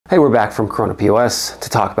Hey, we're back from Corona POS to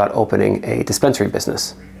talk about opening a dispensary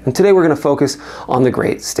business. And today we're going to focus on the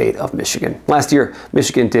great state of Michigan. Last year,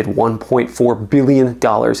 Michigan did $1.4 billion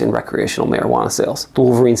in recreational marijuana sales. The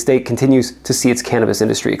Wolverine state continues to see its cannabis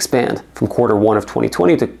industry expand. From Q1 of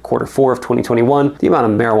 2020 to Q4 of 2021, the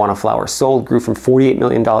amount of marijuana flower sold grew from $48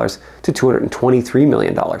 million to $223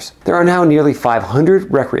 million. There are now nearly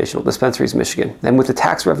 500 recreational dispensaries in Michigan, and with the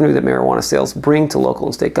tax revenue that marijuana sales bring to local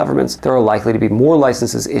and state governments, there are likely to be more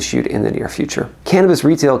licenses issued in the near future. Cannabis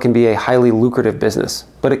retail can be a highly lucrative business,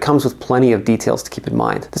 but it comes with plenty of details to keep in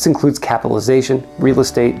mind. This includes capitalization, real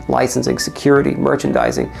estate, licensing, security,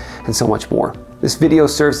 merchandising, and so much more. This video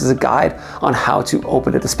serves as a guide on how to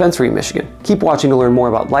open a dispensary in Michigan. Keep watching to learn more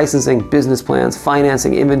about licensing, business plans,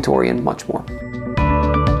 financing, inventory, and much more.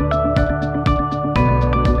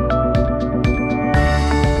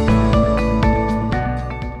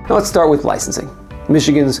 Now let's start with licensing.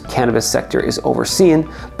 Michigan's cannabis sector is overseen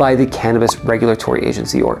by the Cannabis Regulatory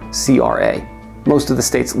Agency, or CRA. Most of the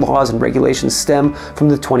state's laws and regulations stem from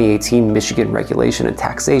the 2018 Michigan Regulation and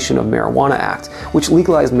Taxation of Marijuana Act, which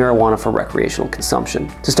legalized marijuana for recreational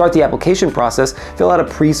consumption. To start the application process, fill out a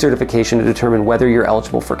pre-certification to determine whether you're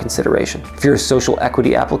eligible for consideration. If you're a social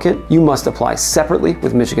equity applicant, you must apply separately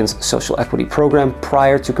with Michigan's social equity program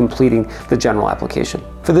prior to completing the general application.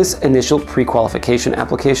 For this initial pre-qualification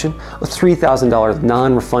application, a $3,000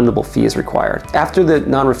 non-refundable fee is required. After the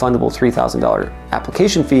non-refundable $3,000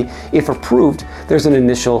 application fee, if approved, there's an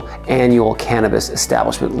initial annual cannabis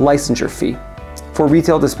establishment licensure fee. For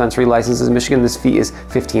retail dispensary licenses in Michigan, this fee is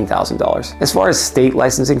 $15,000. As far as state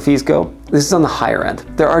licensing fees go, this is on the higher end.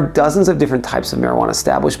 There are dozens of different types of marijuana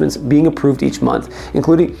establishments being approved each month,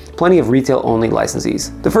 including plenty of retail-only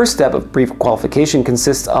licensees. The first step of pre-qualification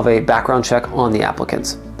consists of a background check on the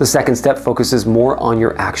applicants. The second step focuses more on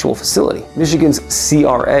your actual facility. Michigan's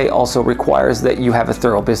CRA also requires that you have a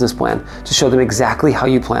thorough business plan to show them exactly how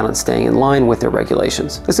you plan on staying in line with their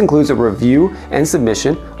regulations. This includes a review and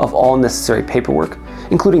submission of all necessary paperwork,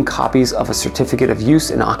 including copies of a certificate of use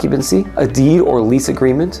and occupancy, a deed or lease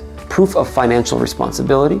agreement, proof of financial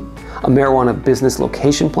responsibility, a marijuana business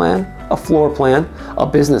location plan, a floor plan, a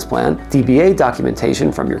business plan, DBA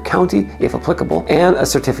documentation from your county, if applicable, and a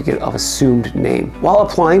certificate of assumed name. While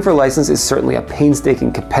applying for a license is certainly a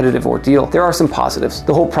painstaking competitive ordeal, there are some positives.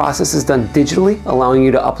 The whole process is done digitally, allowing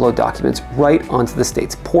you to upload documents right onto the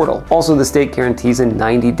state's portal. Also, the state guarantees a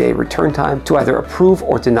 90-day return time to either approve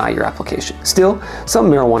or deny your application. Still, some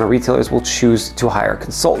marijuana retailers will choose to hire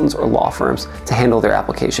consultants or law firms to handle their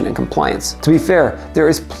application and compliance. To be fair, there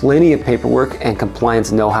is plenty of paperwork and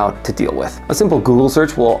compliance know-how to deal with. A simple Google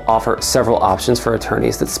search will offer several options for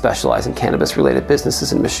attorneys that specialize in cannabis-related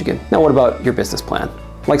businesses in Michigan. Now, what about your business plan?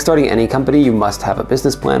 Like starting any company, you must have a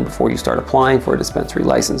business plan before you start applying for a dispensary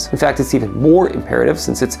license. In fact, it's even more imperative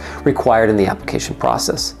since it's required in the application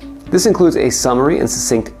process. This includes a summary and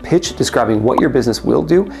succinct pitch describing what your business will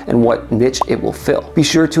do and what niche it will fill. Be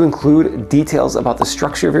sure to include details about the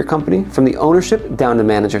structure of your company, from the ownership down to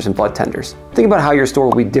managers and bud tenders. Think about how your store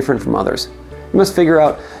will be different from others. You must figure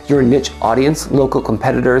out your niche audience, local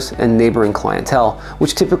competitors, and neighboring clientele,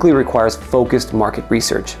 which typically requires focused market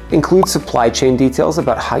research. Include supply chain details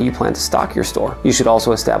about how you plan to stock your store. You should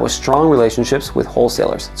also establish strong relationships with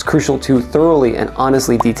wholesalers. It's crucial to thoroughly and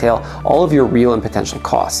honestly detail all of your real and potential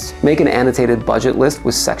costs. Make an annotated budget list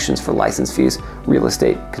with sections for license fees, real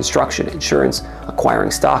estate, construction, insurance,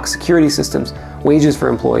 acquiring stock, security systems, wages for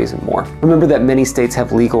employees, and more. Remember that many states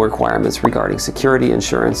have legal requirements regarding security,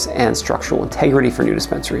 insurance, and structural integrity for new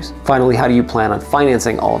dispensaries. Finally, how do you plan on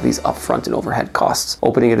financing all of these upfront and overhead costs?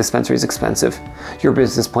 Opening a dispensary is expensive. Your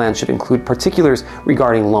business plan should include particulars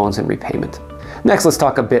regarding loans and repayment. Next, let's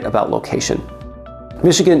talk a bit about location.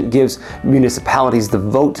 Michigan gives municipalities the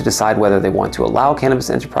vote to decide whether they want to allow cannabis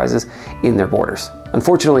enterprises in their borders.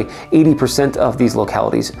 Unfortunately, 80% of these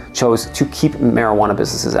localities chose to keep marijuana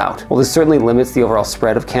businesses out. While this certainly limits the overall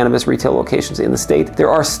spread of cannabis retail locations in the state, there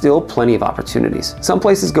are still plenty of opportunities. Some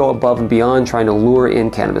places go above and beyond trying to lure in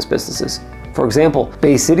cannabis businesses. For example,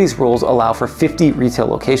 Bay City's rules allow for 50 retail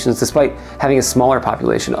locations despite having a smaller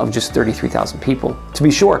population of just 33,000 people. To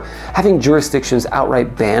be sure, having jurisdictions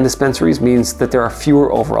outright ban dispensaries means that there are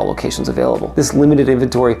fewer overall locations available. This limited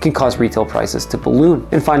inventory can cause retail prices to balloon,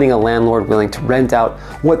 and finding a landlord willing to rent out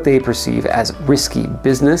what they perceive as risky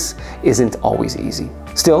business isn't always easy.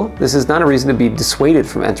 Still, this is not a reason to be dissuaded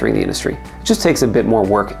from entering the industry. It just takes a bit more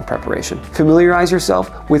work and preparation. Familiarize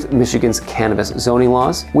yourself with Michigan's cannabis zoning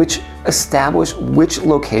laws, which establish which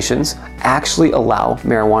locations actually allow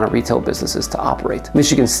marijuana retail businesses to operate.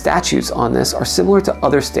 Michigan's statutes on this are similar to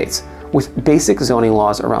other states, with basic zoning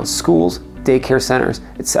laws around schools, daycare centers,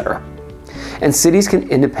 etc. and cities can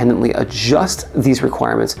independently adjust these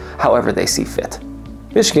requirements however they see fit.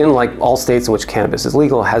 Michigan, like all states in which cannabis is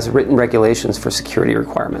legal, has written regulations for security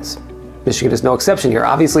requirements. Michigan is no exception here.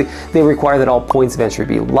 Obviously, they require that all points of entry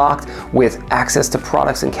be locked with access to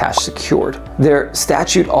products and cash secured. Their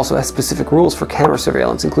statute also has specific rules for camera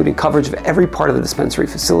surveillance, including coverage of every part of the dispensary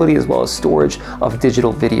facility as well as storage of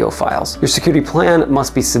digital video files. Your security plan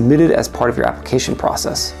must be submitted as part of your application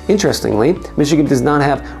process. Interestingly, Michigan does not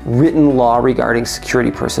have written law regarding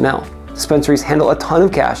security personnel. Dispensaries handle a ton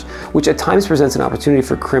of cash, which at times presents an opportunity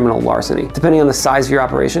for criminal larceny. Depending on the size of your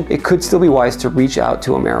operation, it could still be wise to reach out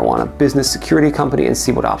to a marijuana business security company and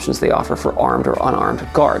see what options they offer for armed or unarmed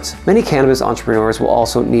guards. Many cannabis entrepreneurs will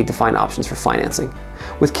also need to find options for financing.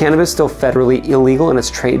 With cannabis still federally illegal and its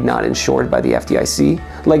trade not insured by the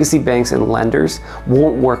FDIC, legacy banks and lenders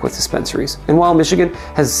won't work with dispensaries. And while Michigan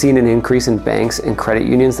has seen an increase in banks and credit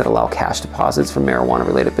unions that allow cash deposits for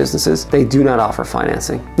marijuana-related businesses, they do not offer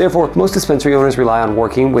financing. Therefore, most dispensary owners rely on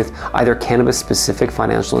working with either cannabis-specific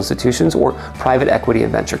financial institutions or private equity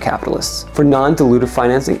and venture capitalists. For non-dilutive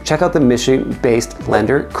financing, check out the Michigan-based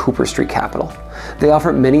lender Cooper Street Capital. They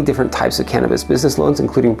offer many different types of cannabis business loans,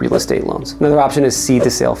 including real estate loans. Another option is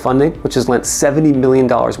seed-to-sale funding, which has lent $70 million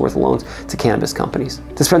worth of loans to cannabis companies.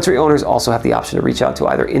 Dispensary owners also have the option to reach out to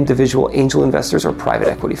either individual angel investors or private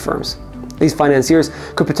equity firms. These financiers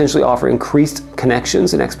could potentially offer increased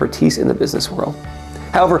connections and expertise in the business world.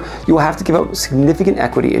 However, you will have to give up significant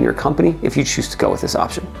equity in your company if you choose to go with this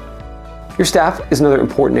option. Your staff is another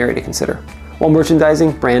important area to consider. While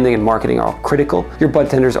merchandising, branding, and marketing are all critical, your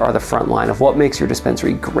bud tenders are the front line of what makes your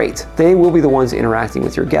dispensary great. They will be the ones interacting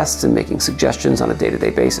with your guests and making suggestions on a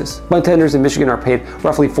day-to-day basis. Bud tenders in Michigan are paid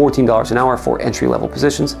roughly $14 an hour for entry-level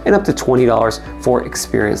positions and up to $20 for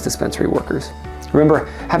experienced dispensary workers. Remember,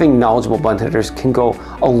 having knowledgeable bud tenders can go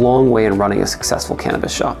a long way in running a successful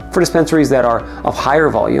cannabis shop. For dispensaries that are of higher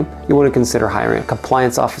volume, you want to consider hiring a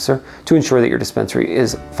compliance officer to ensure that your dispensary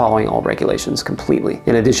is following all regulations completely.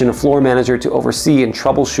 In addition, a floor manager to oversee and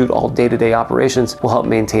troubleshoot all day-to-day operations will help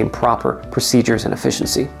maintain proper procedures and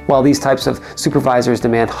efficiency. While these types of supervisors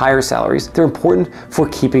demand higher salaries, they're important for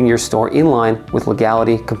keeping your store in line with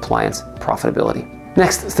legality, compliance, and profitability.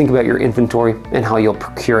 Next, think about your inventory and how you'll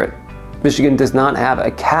procure it. Michigan does not have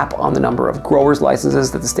a cap on the number of growers'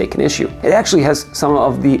 licenses that the state can issue. It actually has some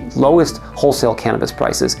of the lowest wholesale cannabis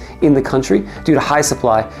prices in the country due to high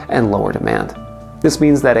supply and lower demand. This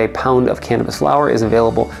means that a pound of cannabis flower is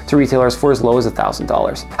available to retailers for as low as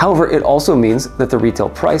 $1,000. However, it also means that the retail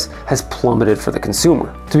price has plummeted for the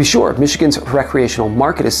consumer. To be sure, Michigan's recreational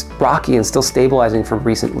market is rocky and still stabilizing from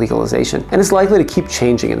recent legalization, and is likely to keep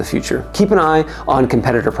changing in the future. Keep an eye on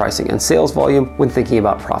competitor pricing and sales volume when thinking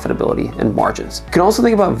about profitability and margins. You can also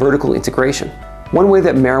think about vertical integration. One way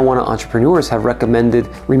that marijuana entrepreneurs have recommended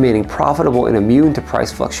remaining profitable and immune to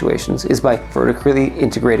price fluctuations is by vertically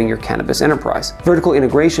integrating your cannabis enterprise. Vertical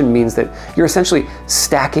integration means that you're essentially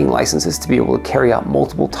stacking licenses to be able to carry out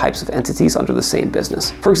multiple types of entities under the same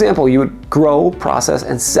business. For example, you would grow, process,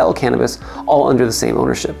 and sell cannabis all under the same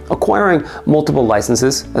ownership. Acquiring multiple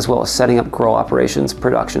licenses, as well as setting up grow operations,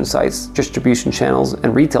 production sites, distribution channels,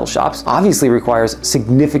 and retail shops, obviously requires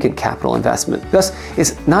significant capital investment. Thus,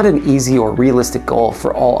 it's not an easy or realistic goal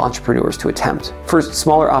for all entrepreneurs to attempt. For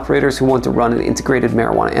smaller operators who want to run an integrated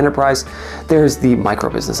marijuana enterprise, there's the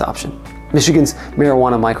microbusiness option. Michigan's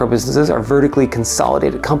marijuana microbusinesses are vertically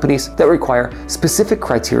consolidated companies that require specific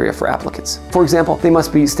criteria for applicants. For example, they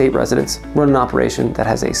must be state residents, run an operation that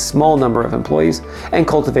has a small number of employees, and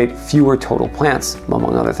cultivate fewer total plants,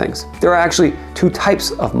 among other things. There are actually two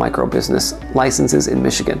types of microbusiness licenses in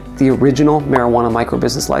Michigan: the original marijuana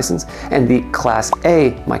microbusiness license and the Class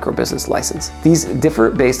A microbusiness license. These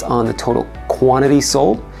differ based on the total quantity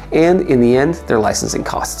sold and, in the end, their licensing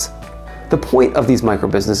costs. The point of these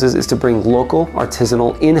microbusinesses is to bring local,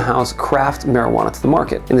 artisanal, in-house craft marijuana to the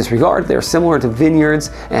market. In this regard, they are similar to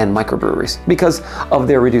vineyards and microbreweries. Because of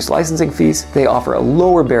their reduced licensing fees, they offer a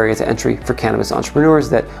lower barrier to entry for cannabis entrepreneurs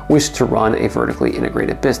that wish to run a vertically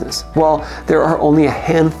integrated business. While there are only a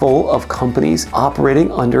handful of companies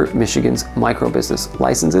operating under Michigan's microbusiness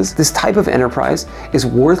licenses, this type of enterprise is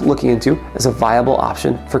worth looking into as a viable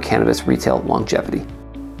option for cannabis retail longevity.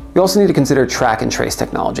 You also need to consider track and trace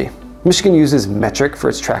technology. Michigan uses Metric for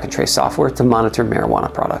its track and trace software to monitor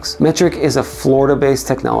marijuana products. Metric is a Florida-based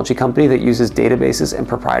technology company that uses databases and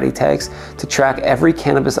proprietary tags to track every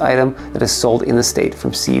cannabis item that is sold in the state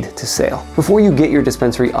from seed to sale. Before you get your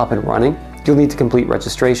dispensary up and running, you'll need to complete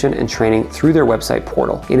registration and training through their website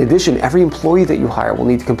portal. In addition, every employee that you hire will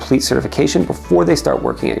need to complete certification before they start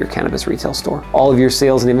working at your cannabis retail store. All of your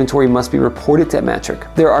sales and inventory must be reported to Metric.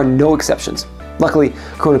 There are no exceptions. Luckily,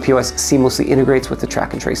 KORONA POS seamlessly integrates with the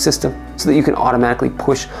track and trace system so that you can automatically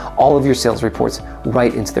push all of your sales reports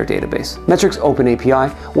right into their database. Metric's open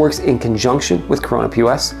API works in conjunction with KORONA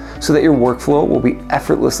POS so that your workflow will be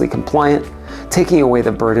effortlessly compliant, taking away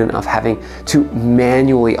the burden of having to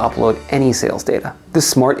manually upload any sales data. This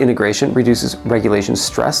smart integration reduces regulation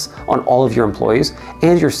stress on all of your employees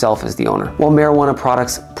and yourself as the owner. While marijuana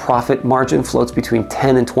products' profit margin floats between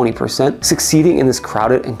 10 and 20%, succeeding in this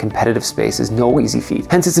crowded and competitive space is no easy feat.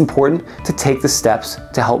 Hence, it's important to take the steps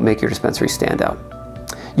to help make your dispensary stand out.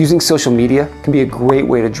 Using social media can be a great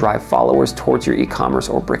way to drive followers towards your e-commerce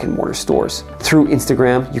or brick-and-mortar stores. Through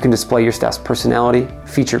Instagram, you can display your staff's personality,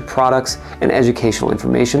 featured products, and educational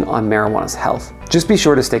information on marijuana's health. Just be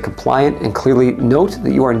sure to stay compliant and clearly note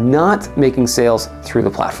that you are not making sales through the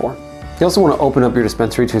platform. You also want to open up your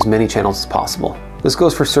dispensary to as many channels as possible. This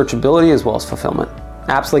goes for searchability as well as fulfillment.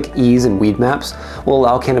 Apps like Ease and Weed Maps will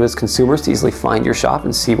allow cannabis consumers to easily find your shop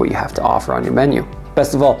and see what you have to offer on your menu.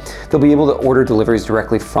 Best of all, they'll be able to order deliveries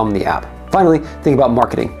directly from the app. Finally, think about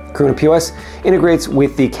marketing. KORONA POS integrates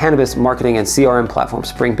with the cannabis marketing and CRM platform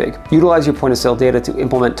SpringBig. Utilize your point-of-sale data to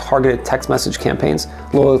implement targeted text message campaigns,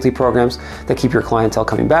 loyalty programs that keep your clientele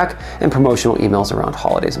coming back, and promotional emails around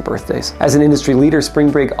holidays and birthdays. As an industry leader,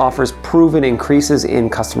 SpringBig offers proven increases in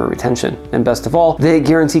customer retention. And best of all, they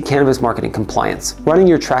guarantee cannabis marketing compliance. Running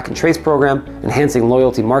your track and trace program, enhancing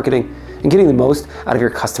loyalty marketing, and getting the most out of your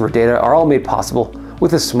customer data are all made possible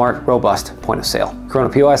with a smart, robust point of sale.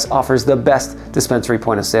 KORONA POS offers the best dispensary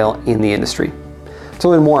point of sale in the industry. To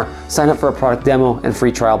learn more, sign up for a product demo and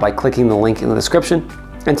free trial by clicking the link in the description.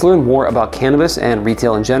 And to learn more about cannabis and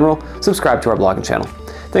retail in general, subscribe to our blog and channel.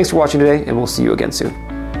 Thanks for watching today, and we'll see you again soon.